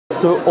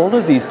So all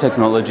of these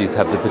technologies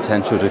have the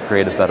potential to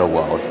create a better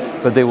world,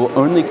 but they will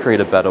only create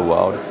a better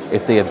world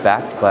if they are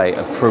backed by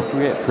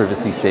appropriate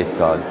privacy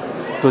safeguards.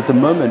 So at the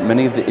moment,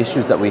 many of the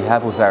issues that we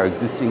have with our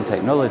existing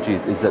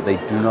technologies is that they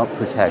do not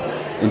protect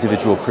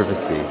individual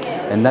privacy,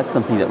 and that's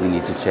something that we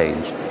need to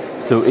change.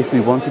 So if we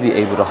want to be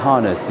able to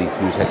harness these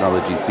new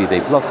technologies, be they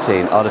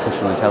blockchain,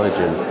 artificial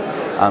intelligence,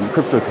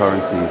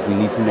 cryptocurrencies, we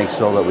need to make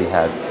sure that we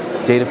have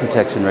data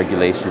protection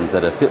regulations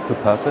that are fit for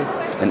purpose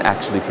and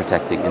actually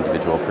protecting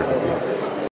individual privacy.